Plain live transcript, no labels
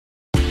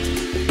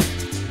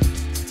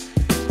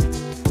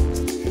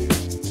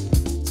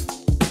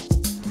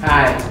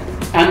Hi,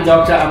 I'm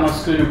Dr.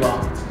 Amos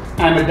Grunebaum.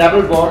 I'm a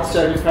double board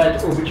certified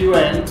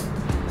OBGYN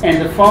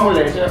and the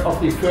formulator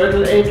of the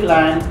Fertile Aid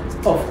line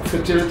of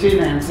fertility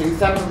enhancing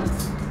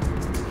supplements.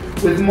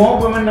 With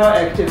more women now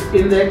active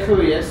in their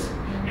careers,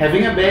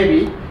 having a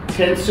baby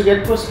tends to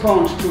get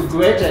postponed to a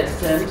greater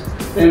extent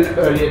than in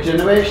earlier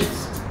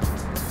generations.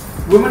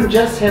 Women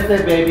just have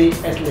their baby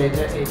at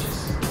later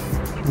ages.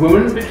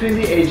 Women between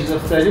the ages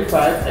of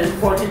 35 and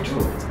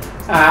 42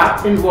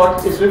 are in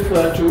what is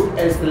referred to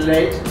as the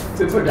late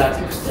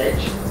reproductive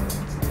stage.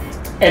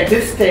 At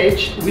this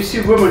stage, we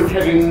see women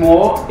having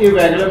more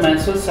irregular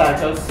menstrual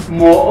cycles,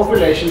 more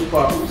ovulation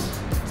problems,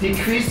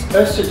 decreased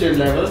estrogen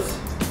levels,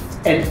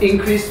 and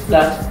increased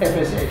blood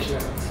FSH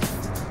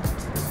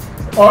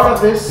levels. All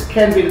of this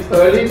can be an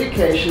early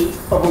indication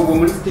of a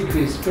woman's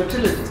decreased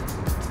fertility.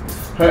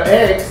 Her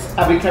eggs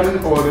are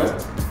becoming older,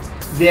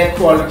 their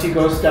quality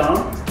goes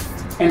down,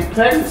 and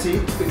pregnancy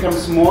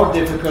becomes more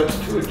difficult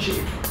to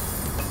achieve.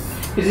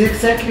 It is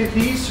exactly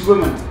these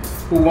women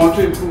who want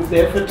to improve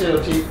their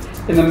fertility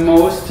in the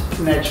most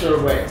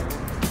natural way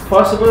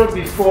possible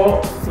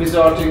before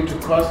resorting to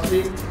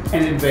costly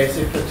and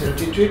invasive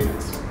fertility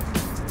treatments.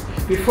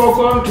 Before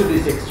going to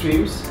these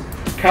extremes,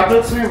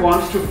 couples may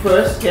want to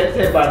first get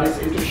their bodies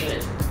into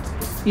shape,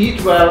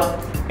 eat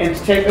well, and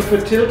take a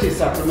fertility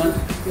supplement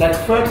like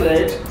Fertile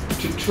Aid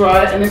to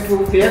try and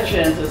improve their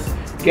chances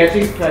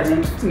getting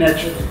pregnant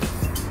naturally.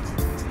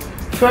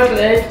 Fertile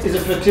Aid is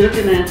a fertility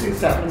enhancing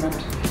supplement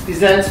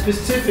designed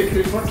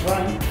specifically for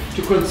trying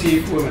to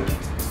conceive women.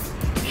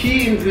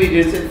 Key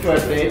ingredients in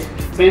Fertile Aid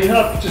may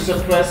help to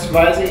suppress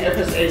rising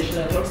FSH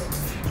levels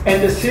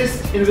and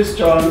assist in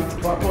restoring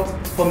proper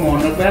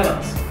hormonal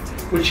balance,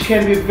 which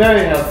can be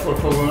very helpful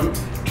for women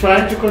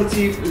trying to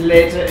conceive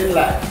later in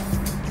life.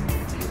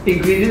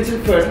 Ingredients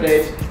in Fertile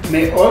Aid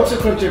may also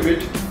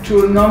contribute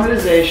to a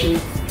normalization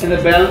in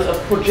the balance of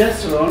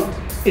progesterone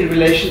in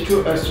relation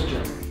to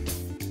estrogen.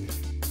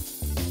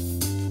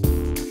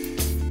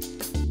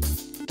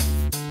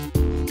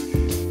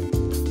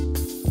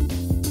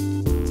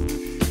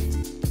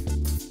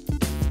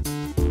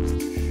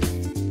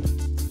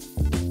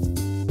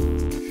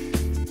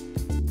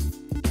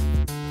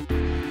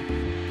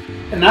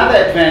 Another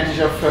advantage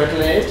of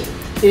Fertile Aid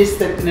is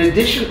that in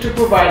addition to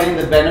providing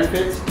the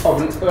benefits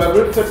of an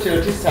herbal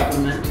fertility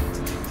supplement,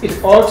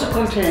 it also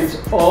contains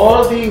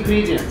all the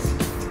ingredients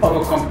of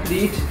a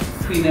complete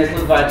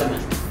prenatal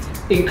vitamin,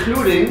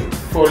 including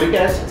folic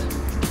acid.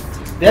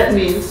 That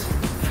means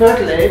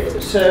Fertile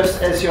Aid serves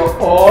as your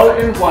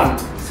all-in-one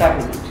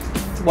supplement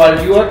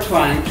while you are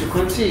trying to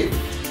conceive.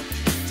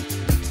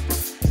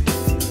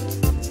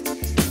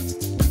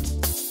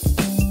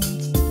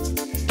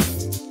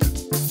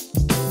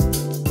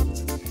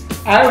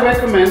 I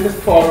recommend the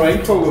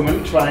following for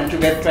women trying to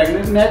get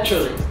pregnant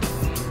naturally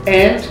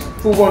and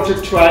who want to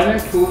try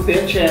and improve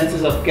their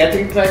chances of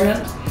getting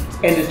pregnant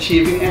and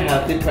achieving a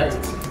healthy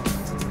pregnancy.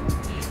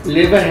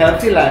 Live a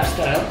healthy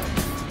lifestyle,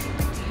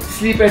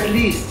 sleep at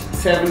least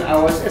 7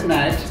 hours at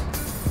night,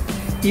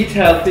 eat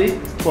healthy,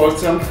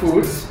 wholesome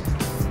foods,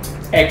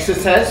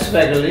 exercise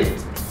regularly,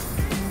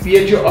 be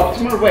at your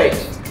optimal weight,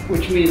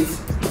 which means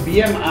a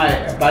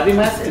BMI, a body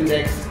mass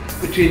index,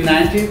 between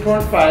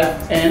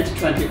 19.5 and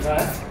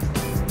 25.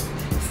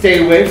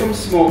 Stay away from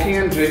smoking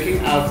and drinking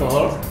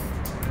alcohol.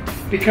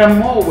 Become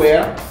more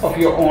aware of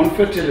your own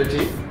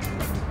fertility.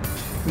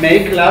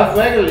 Make love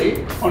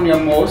regularly on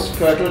your most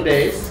fertile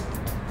days.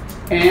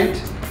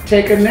 And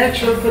take a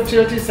natural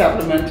fertility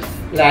supplement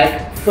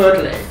like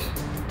Fertile Aid.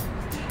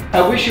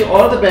 I wish you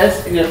all the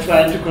best in your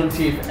trying to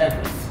conceive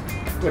efforts.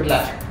 Good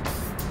luck.